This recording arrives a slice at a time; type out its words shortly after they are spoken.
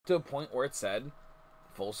to a point where it said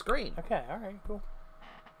full screen. Okay, all right, cool.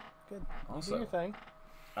 Good. Also, do your thing.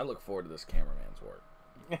 I look forward to this cameraman's work.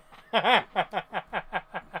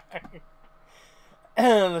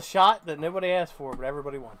 The shot that nobody asked for, but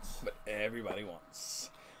everybody wants. But everybody wants.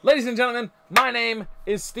 Ladies and gentlemen, my name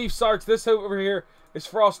is Steve Sarks. This over here is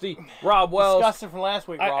Frosty Rob Wells. Disgusting from last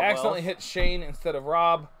week, Rob I accidentally Wells. hit Shane instead of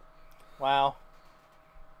Rob. Wow.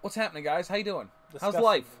 What's happening, guys? How you doing? Disgusting How's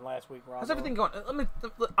life? from last week, Rob How's everything Wells. going?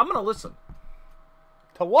 I'm gonna listen.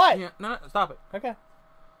 To what? Yeah, no, stop it. Okay.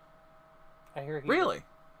 I hear. Really?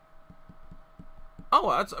 Oh,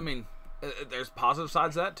 that's. I mean, there's positive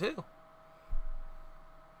sides to that too.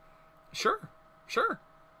 Sure.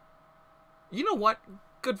 You know what?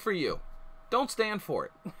 Good for you. Don't stand for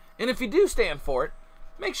it. And if you do stand for it,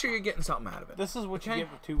 make sure you're getting something out of it. This is what you Okay?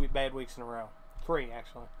 get for 2 bad weeks in a row. 3,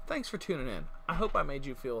 actually. Thanks for tuning in. I hope I made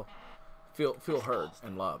you feel heard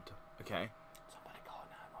and loved. Okay. Somebody call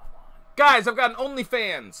 911. Guys, I've got an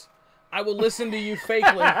OnlyFans. I will listen to you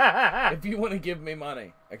fakely if you want to give me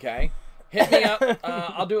money. Okay. Hit me up.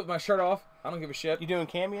 I'll do it with my shirt off. I don't give a shit. You doing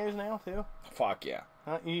cameos now too? Fuck yeah.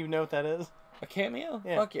 Huh? You even know what that is? A cameo?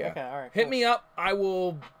 Yeah. Fuck yeah. Okay. All right. Hit cool. me up. I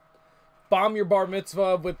will bomb your bar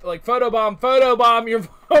mitzvah with like photo bomb your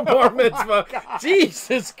bar mitzvah.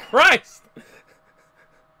 Jesus Christ.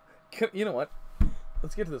 You know what?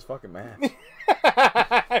 Let's get to this fucking match.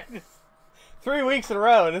 3 weeks in a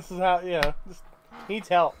row, and this is how just needs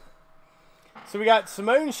help. So we got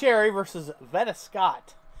Simone Sherry versus Veda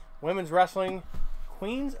Scott, women's wrestling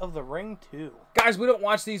Queens of the Ring 2. Guys, we don't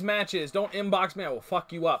watch these matches. Don't inbox me. I will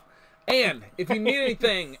fuck you up. And if you need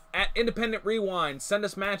anything at Independent Rewind, send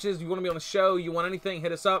us matches. You want to be on the show, you want anything,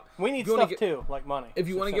 hit us up. We need stuff too, like money. If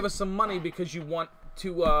you want to give us some money because you want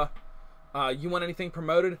to, you want anything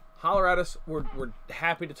promoted, holler at us. We're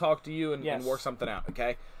happy to talk to you and work something out.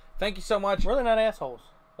 Okay. Thank you so much. We're really not assholes.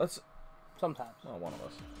 Let's. Sometimes. Well, one of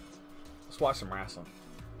us. Let's watch some wrestling.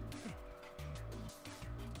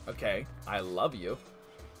 Okay. I love you.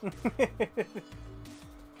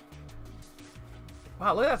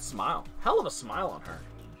 Wow, look at that smile. Hell of a smile on her.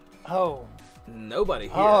 Oh. Nobody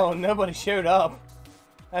here. Oh, nobody showed up.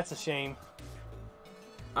 That's a shame.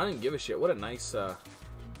 I don't even give a shit. What a nice,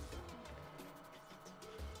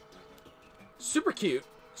 super cute.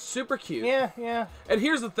 Super cute. Yeah. And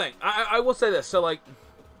here's the thing. I will say this. So, like,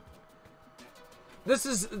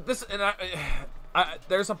 this, and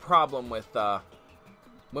there's a problem with,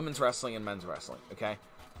 women's wrestling and men's wrestling, okay?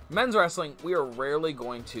 Men's wrestling, we are rarely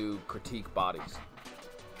going to critique bodies.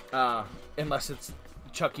 Unless it's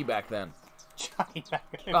Chucky back then. Chucky back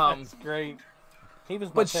then. That's great. He was.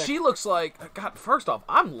 But she looks like, God, first off,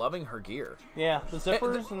 I'm loving her gear. Yeah, the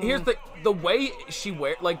zippers. And... Here's the way she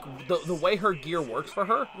wear, like, the way her gear works for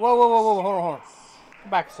her. Whoa, hold on. Go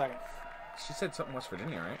back a second. She said something West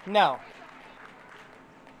Virginia, right? No.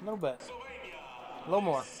 A little bit. A little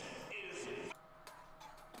more.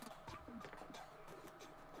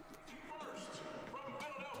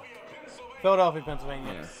 Philadelphia,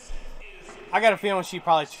 Pennsylvania. Yeah. I got a feeling she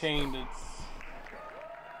probably chained it.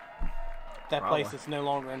 That Probably. place that's no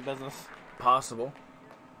longer in business. Possible.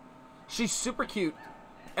 She's super cute,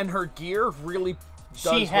 and her gear really does She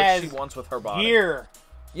what has she wants with her body. Gear,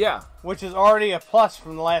 Yeah. which is already a plus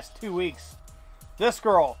from the last 2 weeks. This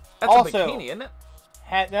girl That's also a bikini, isn't it?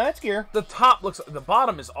 no, that's gear. The top looks, the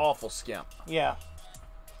bottom is awful skimp. Yeah.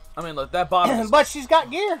 I mean, look, that bottom is... But she's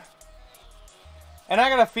got gear. And I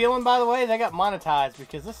got a feeling, by the way, they got monetized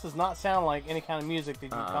because this does not sound like any kind of music that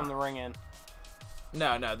you come to ring in.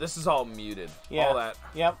 No, this is all muted. Yeah. All that.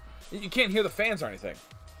 Yep. You can't hear the fans or anything.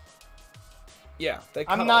 Yeah, they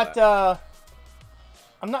cut I'm all not. that.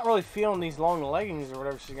 I'm not really feeling these long leggings or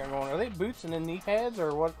whatever she's got going on. Are they boots and then knee pads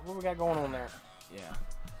or what? What we got going on there? Yeah.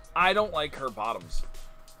 I don't like her bottoms.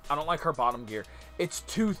 I don't like her bottom gear. It's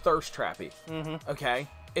too thirst trappy. Mm-hmm. Okay.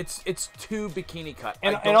 It's too bikini cut.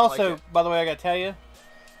 And I don't also, like it. by the way, I gotta tell you, in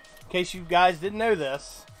case you guys didn't know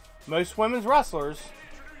this, most women's wrestlers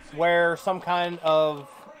wear some kind of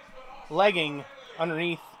legging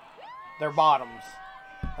underneath their bottoms.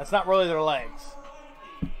 That's not really their legs.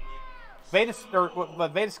 Veda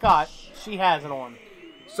Scott, she has it on.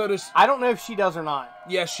 So does... I don't know if she does or not.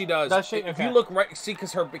 Yes, she does. Does she? If Okay. you look right... See,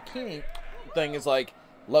 because her bikini thing is like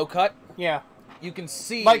low cut. Yeah. You can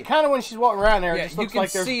see... Like, kind of when she's walking around there, it Yeah, just you looks can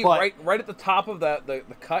like there's see butt. right at the top of the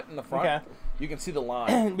cut in the front. Okay. You can see the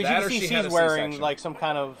line. But That you or can see she had she's a wearing, C-section. like, some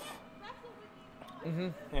kind of... Mm-hmm.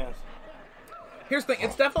 Yes. Here's the thing.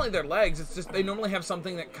 It's definitely their legs. It's just they normally have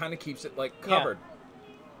something that kind of keeps it, like, covered.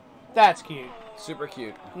 That's cute. Super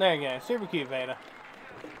cute. There you go. Super cute, Veda.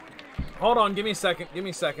 Hold on. Give me a second. Give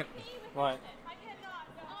me a second. What?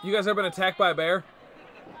 You guys ever been attacked by a bear?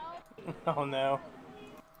 Oh no.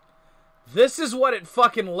 This is what it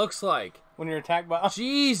fucking looks like. When you're attacked by...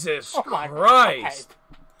 Jesus my Christ. God.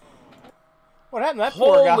 What happened to that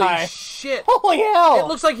poor guy? Holy shit. Holy hell. It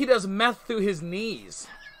looks like he does meth through his knees.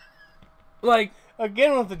 Like...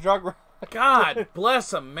 Again with the drug... God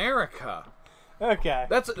bless America. Okay.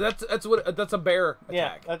 That's a bear attack.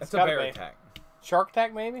 Yeah, that's a bear attack. Shark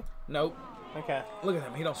attack, maybe? Nope. Okay. Look at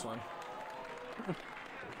him. He don't swim.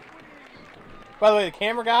 By the way, the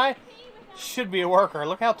camera guy should be a worker.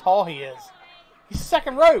 Look how tall he is. He's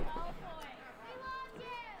second rope.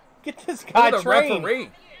 Get this guy Look at the trained. referee.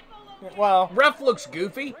 Well, Ref looks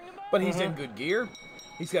goofy, but he's in good gear.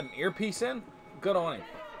 He's got an earpiece in. Good on him.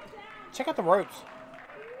 check out the ropes.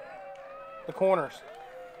 The corners.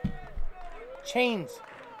 Chains.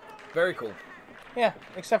 Very cool. Yeah,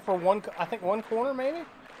 except for one, I think one corner maybe?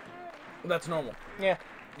 That's normal. Yeah.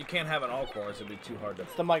 You can't have it all corners. It'd be too hard to...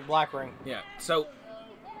 It's the Mike Black ring. Yeah, so...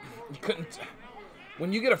 You couldn't...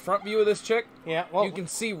 When you get a front view of this chick, yeah, well, you can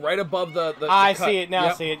see right above the I cut. see it now.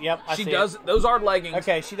 Yep. I see it. Yep. I she see does. It. Those are leggings.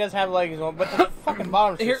 Okay, she does have leggings on, but the fucking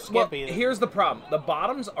bottom's just skimpy. Here's the problem: the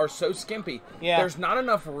bottoms are so skimpy. Yeah. There's not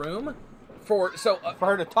enough room for for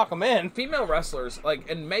her to tuck them in. Female wrestlers, like,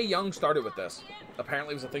 and Mae Young started with this.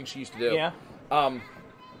 Apparently, it was a thing she used to do. Yeah.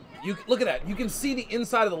 You look at that. You can see the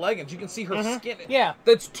inside of the leggings. You can see her skin. Yeah.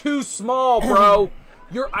 That's too small, bro.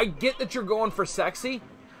 I get that you're going for sexy,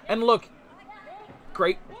 and look,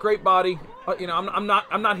 great body. You know, I'm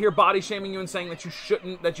not here body shaming you and saying that you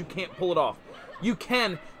shouldn't, that you can't pull it off. You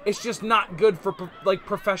can. It's just not good for like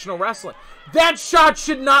professional wrestling. That shot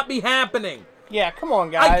should not be happening. Yeah, come on,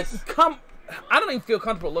 guys. I don't even feel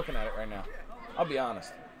comfortable looking at it right now. I'll be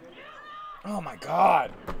honest. Oh my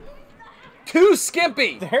God. Too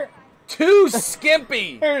skimpy. Too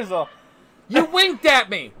skimpy. You winked at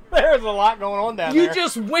me. There's a lot going on down there. You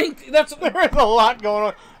just winked. There's a lot going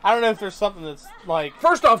on. I don't know if there's something that's like...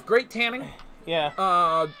 First off, great tanning. Yeah.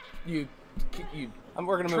 We're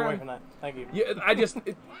going to move away from that. Thank you.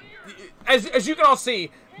 As you can all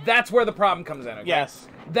see, that's where the problem comes in, okay? Yes.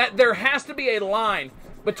 That there has to be a line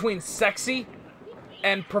between sexy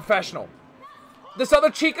and professional. This other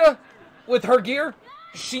chica, with her gear,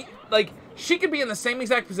 she could be in the same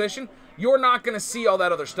exact position. You're not going to see all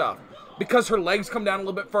that other stuff. Because her legs come down a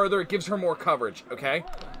little bit further, it gives her more coverage, okay?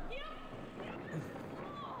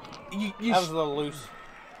 That was a little loose.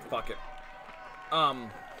 Fuck it.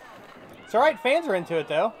 It's alright, fans are into it,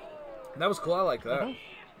 though. That was cool, I like that.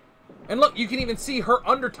 And look, you can even see her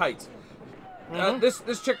under tights.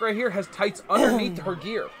 This chick right here has tights underneath her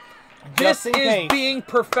gear. This is being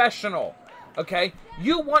professional, okay?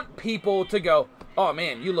 You want people to go, oh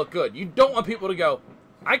man, you look good. You don't want people to go,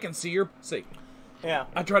 I can see your... See. Yeah.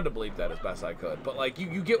 I tried to bleep that as best I could, but like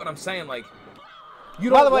you get what I'm saying. Like,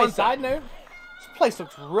 you By don't the way, want side note, this place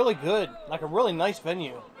looks really good, like a really nice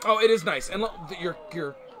venue. Oh, it is nice, and look,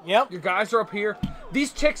 your guys are up here.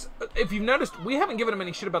 These chicks, if you've noticed, we haven't given them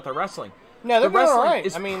any shit about their wrestling. No, they're the wrestling all right.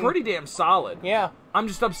 is pretty damn solid. Yeah. I'm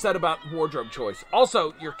just upset about wardrobe choice.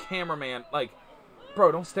 Also, your cameraman, like,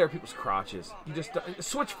 bro, don't stare at people's crotches. You just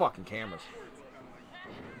switch fucking cameras.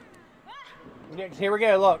 Yeah, here we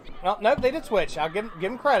go. Look. Oh, nope, they did switch. I'll give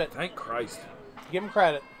them credit. Thank Christ. Give them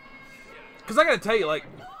credit. Because I got to tell you, like,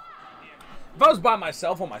 if I was by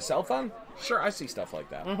myself on my cell phone, sure, I see stuff like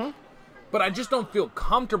that. But I just don't feel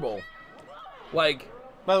comfortable. Like...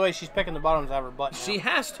 By the way, she's picking the bottoms out of her butt now. She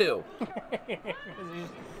has to.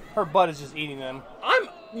 Her butt is just eating them.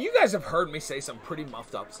 You guys have heard me say some pretty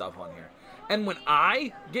muffed up stuff on here. And when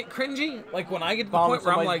I get cringy, like when I get to the point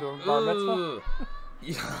where I'm like, ugh.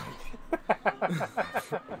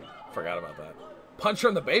 Forgot about that. Punch her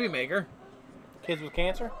in the baby maker. Kids with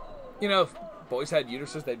cancer? You know, if boys had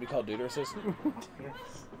uteruses, they'd be called uteruses.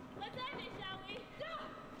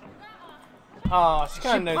 Oh, she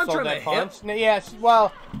kind of no-sold that punch. No, yeah,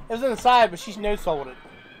 well, it was in the side, but she no-sold it.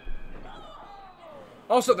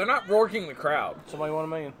 Also, they're not roarking the crowd. Somebody want $1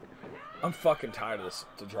 million? I'm fucking tired of this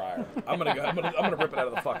dryer. I'm gonna rip it out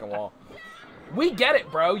of the fucking wall. We get it,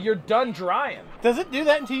 bro. You're done drying. Does it do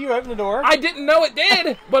that until you open the door? I didn't know it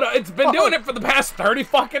did, but it's been doing it for the past 30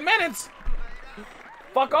 fucking minutes.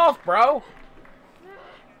 Fuck off, bro.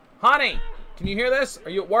 Honey, can you hear this? Are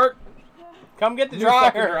you at work? Come get the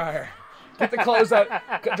dryer. Get the clothes out.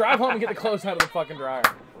 Drive home and get the clothes out of the fucking dryer.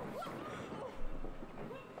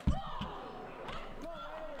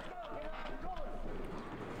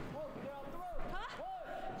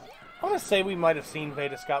 I want to say we might have seen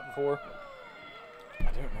Veda Scott before. I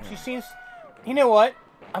don't know. She seems... You know what?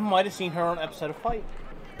 I might have seen her on an episode of Fight.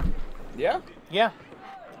 Yeah? Yeah.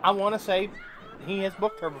 I want to say he has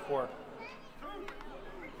booked her before.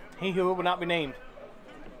 He who will not be named.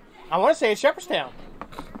 I want to say it's Shepherdstown.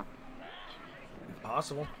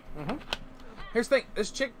 Possible. Here's the thing.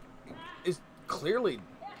 This chick is clearly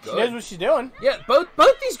good. She knows what she's doing. Yeah, both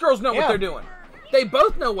these girls know what they're doing. They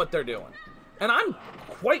both know what they're doing. And I'm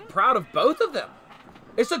quite proud of both of them.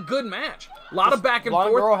 It's a good match. A lot of back and forth.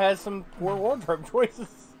 Blonde girl has some poor wardrobe choices.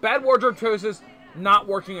 Bad wardrobe choices, not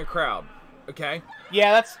working a crowd. Okay?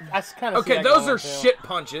 Yeah, that's kind of... Okay, those are shit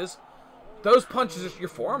punches. Those punches, your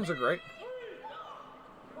forearms are great.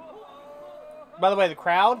 By the way, the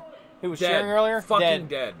crowd who was cheering earlier, fucking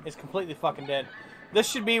dead. It's completely fucking dead. This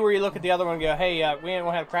should be where you look at the other one and go, "Hey, we ain't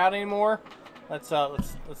gonna have a crowd anymore. Let's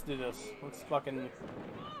do this. Let's fucking."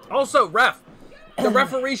 Also, ref, the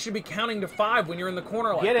referee should be counting to 5 when you're in the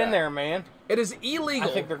corner like that. Get in there, man. It is illegal.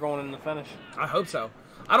 I think they're going in the finish. I hope so.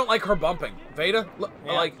 I don't like her bumping. Veda, look,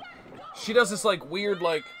 like, she does this like weird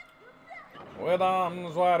like, with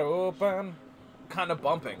arms wide open, kind of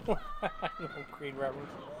bumping. Creed reference.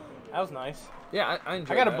 That was nice. Yeah, I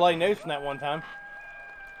enjoyed I got that. a bloody nose from that one time.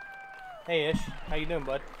 Hey, Ish. How you doing,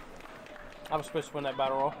 bud? I was supposed to win that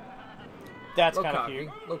battle royal. That's kind of cute.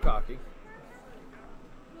 A little cocky.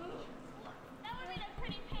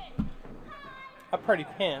 A pretty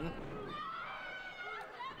pin.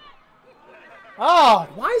 Oh!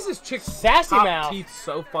 Why is this chick's Sassy top mouth. teeth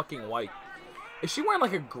so fucking white? Is she wearing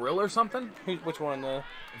like a grill or something? Which one?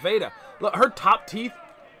 Veda. Look, her top teeth,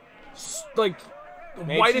 like,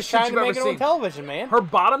 Maybe whitest shit you've ever make it on seen. television, man. Her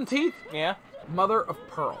bottom teeth, Yeah. mother of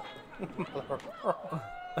pearl.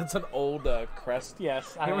 That's an old crest.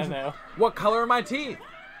 Yes, I know. What color are my teeth?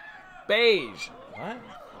 Beige. What?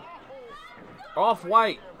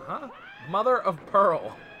 Off-white. Huh? Mother of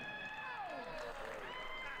pearl.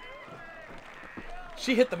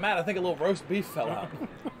 She hit the mat. I think a little roast beef fell out.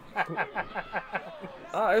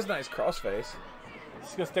 Oh, there's a nice crossface.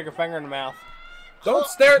 She's gonna stick her finger in the mouth. Don't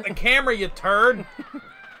stare at the camera, you turd.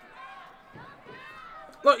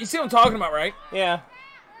 Look, you see what I'm talking about, right? Yeah.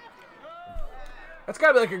 That's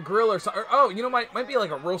gotta be like a grill or something. Oh, you know, might be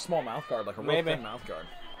like a real small mouth guard, like a real thin mouth guard.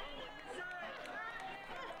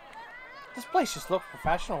 This place just looks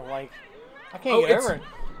professional. Like, I can't get over it.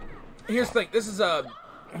 Here's the thing. This is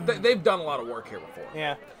they've done a lot of work here before.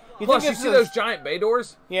 Yeah. Plus, you see those giant bay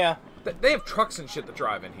doors? Yeah. They have trucks and shit that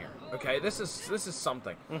drive in here. Okay, this is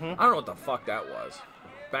something. I don't know what the fuck that was.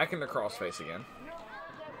 Back into crossface again.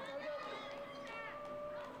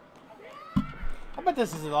 I bet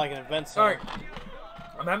this is like an event center. All right,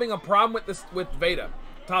 I'm having a problem with Veda,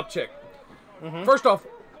 top chick. First off,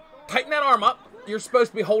 tighten that arm up. You're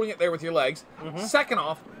supposed to be holding it there with your legs. Second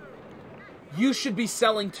off, you should be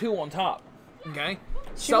selling 2 on top. Okay,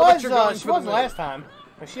 She was last time,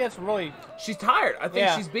 but she had some really. She's tired. I think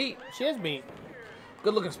she's beat. She is beat.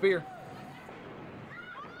 Good looking spear.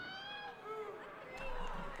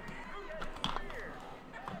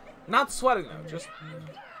 Not sweating though, just.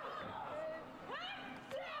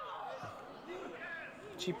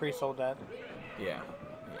 She pre-sold that. Yeah.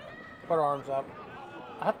 Put her arms up.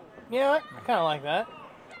 I kind of like that.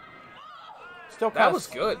 Still kind That of. was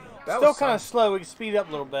good. Still kind of slow. We can speed up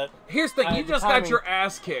a little bit. Here's the thing. You just got your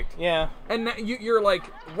ass kicked. Yeah. And now you're like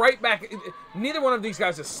right back. Neither one of these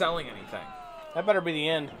guys is selling anything. That better be the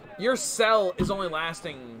end. Your sell is only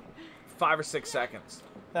lasting 5 or 6 seconds.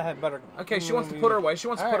 That had better. Okay, she wants to put her away. She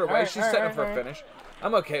wants to put her away. She's setting up for a finish.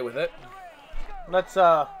 I'm okay with it. Let's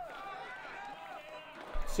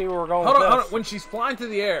see where we're going. Hold on. When she's flying through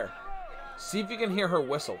the air, see if you can hear her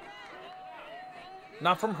whistle.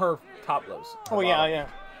 Not from her top lows. Oh yeah.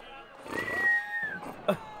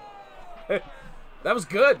 That was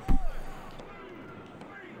good.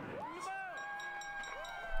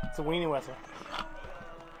 It's a weenie whistle.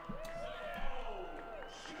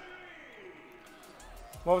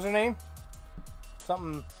 What was her name?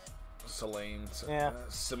 Something. Selene. Yeah.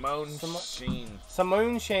 Simone Sheen.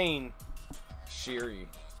 Simone Shane. Sherry.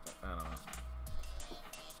 I don't know.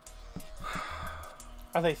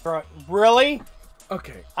 Are they throwing? Really?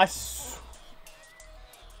 Okay.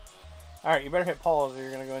 Alright, you better hit pause or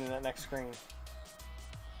you're going to go into that next screen.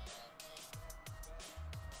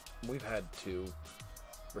 We've had 2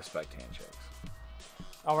 respect handshakes.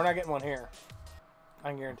 Oh, we're not getting one here. I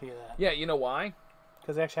can guarantee you that. Yeah, you know why?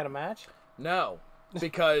 Because they actually had a match? No.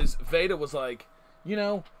 Because Veda was like, you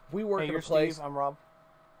know, we work in a place. Steve, I'm Rob.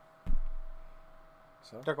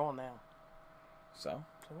 So? They're going now. So?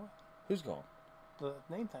 So what? Who's going? The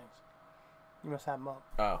name things. You must have them up.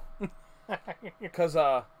 Oh. Because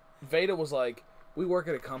Veda was like, we work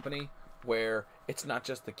at a company where it's not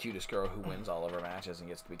just the cutest girl who wins all of her matches and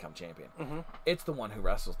gets to become champion. It's the one who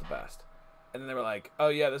wrestles the best. And then they were like, oh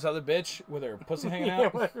yeah, this other bitch with her pussy hanging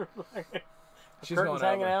out? She's going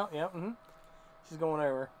hanging over. out, yeah. She's going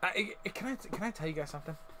over. Can I tell you guys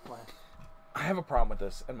something? What? I have a problem with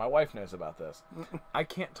this, and my wife knows about this. I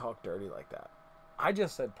can't talk dirty like that. I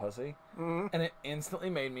just said pussy, and it instantly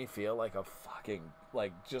made me feel like a fucking,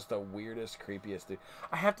 like, just the weirdest, creepiest dude.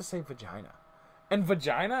 I have to say vagina. And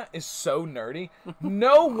vagina is so nerdy.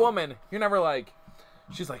 No woman, you're never like,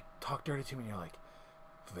 she's like, talk dirty to me, and you're like,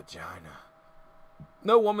 vagina.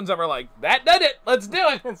 No woman's ever like, that did it, let's do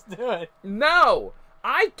it. Let's do it. No.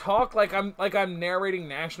 I talk like I'm narrating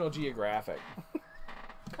National Geographic.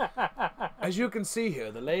 As you can see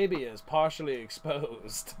here, the labia is partially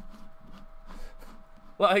exposed.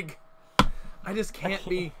 Like, I just can't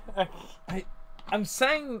be. I'm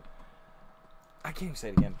saying, I can't even say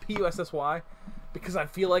it again. Pussy, because I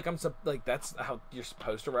feel like like that's how you're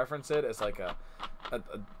supposed to reference it, as like a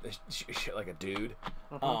like a dude.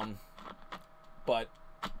 But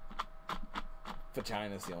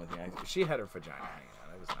vagina is the only thing. She had her vagina hanging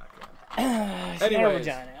out. It was not good. Anyways,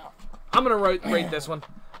 I'm gonna rate this one.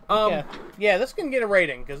 Yeah, this can get a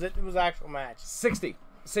rating because it was an actual match. 60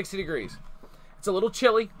 degrees. It's a little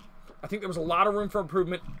chilly. I think there was a lot of room for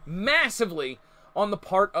improvement, massively on the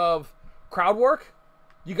part of crowd work.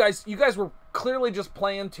 You guys were clearly just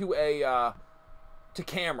playing to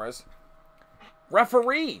cameras.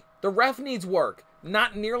 Referee, the ref needs work.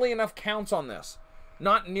 Not nearly enough counts on this.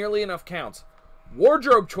 Not nearly enough counts.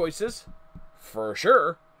 Wardrobe choices, for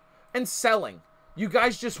sure, and selling. You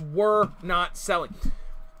guys just were not selling.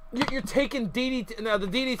 You're taking DDT. Now, the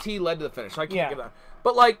DDT led to the finish, so I can't get that.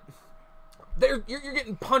 But, like, you're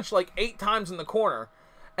getting punched, like, 8 times in the corner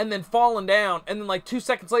and then falling down. And then, like, 2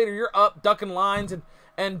 seconds later, you're up, ducking lines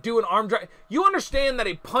and doing arm drag. You understand that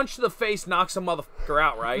a punch to the face knocks a motherfucker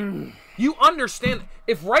out, right? You understand.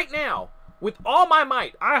 If right now, with all my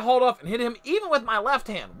might, I hauled off and hit him, even with my left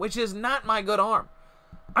hand, which is not my good arm,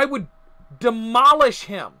 I would demolish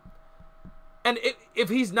him. And if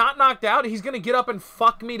he's not knocked out, he's going to get up and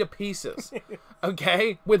fuck me to pieces,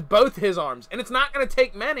 okay, with both his arms. And it's not going to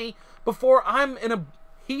take many before I'm in a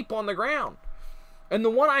heap on the ground. And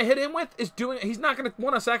the one I hit him with is he's not going to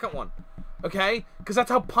want a second one, okay, because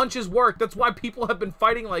that's how punches work. That's why people have been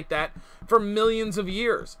fighting like that for millions of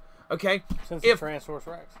years, okay? Since the Tyrannosaurus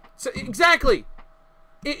Rex. So, exactly.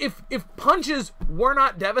 If punches were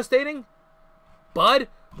not devastating, bud,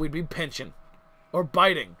 we'd be pinching or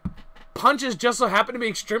biting. Punches just so happen to be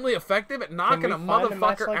extremely effective at knocking a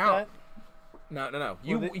motherfucker like out. That? No.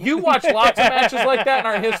 You watched lots of matches like that in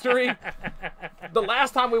our history. The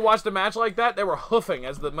last time we watched a match like that, they were hoofing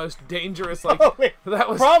as the most dangerous. Like that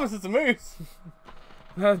was. Promise it's a moose.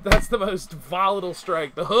 That's the most volatile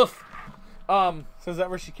strike. The hoof. So is that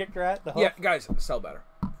where she kicked her at? The hoof? Yeah, guys, sell better.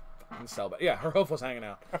 Sell better. Yeah, her hoof was hanging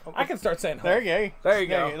out. I can start saying hoof. There you go. There you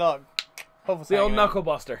go. Look, hoof was the old hanging knuckle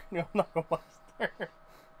buster. The old knuckle buster.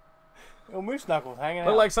 Old moose knuckles hanging out.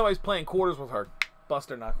 Look like somebody's playing quarters with her.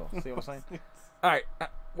 Buster knuckle. See what I'm saying? All right,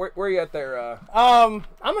 where are you at there? I'm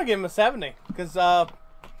gonna give him a 70 because I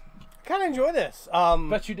kind of enjoy this.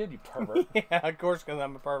 Bet you did, you pervert. Yeah, of course, because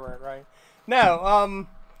I'm a pervert, right? No,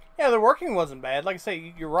 yeah, the working wasn't bad. Like I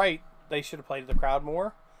say, you're right. They should have played to the crowd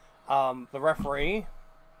more. The referee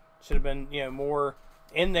should have been, more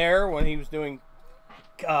in there when he was doing.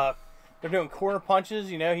 They're doing corner punches.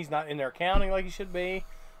 He's not in there counting like he should be.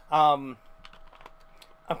 I'm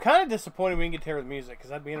kind of disappointed we didn't get to hear the music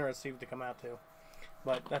because I'd be interested to see what they come out to.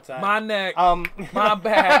 But that's my neck, my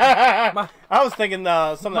back. I was thinking some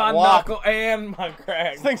of that my wop. knuckle and my crack.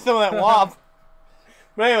 I was thinking some of that wop.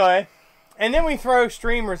 But anyway, and then we throw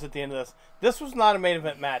streamers at the end of this. This was not a main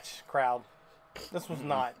event match, crowd. This was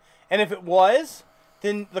not. And if it was,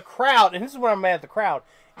 then the crowd, and this is where I'm mad at the crowd.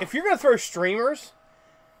 If you're gonna throw streamers,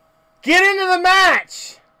 get into the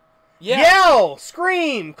match. Yeah. Yell,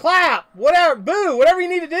 scream, clap, whatever, boo, whatever you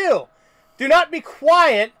need to do. Do not be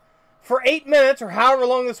quiet for 8 minutes or however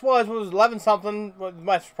long this was. It was 11 something.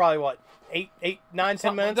 That's probably what? 9,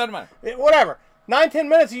 10 minutes? Doesn't matter. Whatever. 9, 10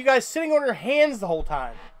 minutes of you guys sitting on your hands the whole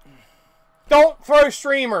time. Don't throw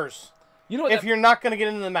streamers. If you're not going to get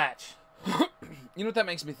into the match. You know what that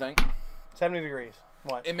makes me think? 70 degrees.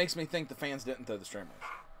 What? It makes me think the fans didn't throw the streamers.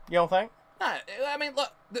 You don't think? Nah, I mean, look,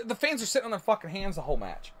 the fans are sitting on their fucking hands the whole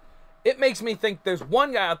match. It makes me think there's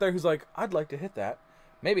one guy out there who's like, I'd like to hit that.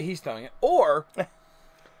 Maybe he's throwing it. Or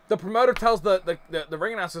the promoter tells the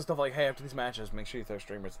ring announcers stuff like, hey, after these matches, make sure you throw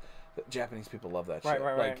streamers. The Japanese people love that shit.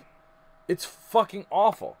 Right. It's fucking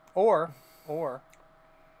awful. Or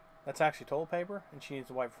that's actually toilet paper, and she needs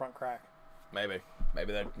to wipe front crack. Maybe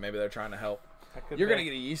they're trying to help. You're gonna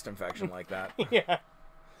get a yeast infection like that. Yeah.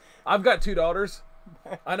 I've got 2 daughters.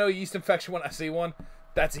 I know a yeast infection when I see one.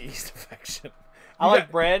 That's a yeast infection. I like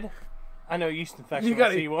bread. I know yeast infection. You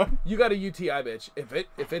got see one. You got a UTI, bitch.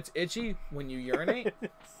 If it's itchy when you urinate,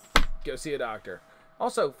 go see a doctor.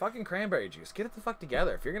 Also, fucking cranberry juice. Get it the fuck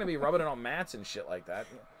together. If you're gonna be rubbing it on mats and shit like that,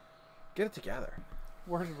 get it together.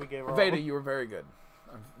 Where did we get wrong? Veda, you were very good.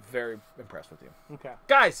 I'm very impressed with you. Okay.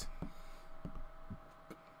 Guys!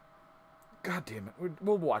 God damn it.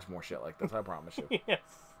 We'll watch more shit like this, I promise you. Yes.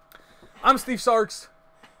 I'm Steve Sarks.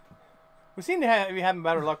 We seem to be having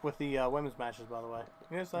better luck with the women's matches, by the way.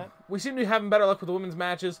 You notice that? We seem to be having better luck with the women's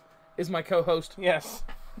matches. Is my co-host. Yes.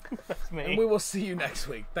 That's me. And we will see you next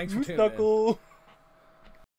week. Thanks for tuning in. Knuckle.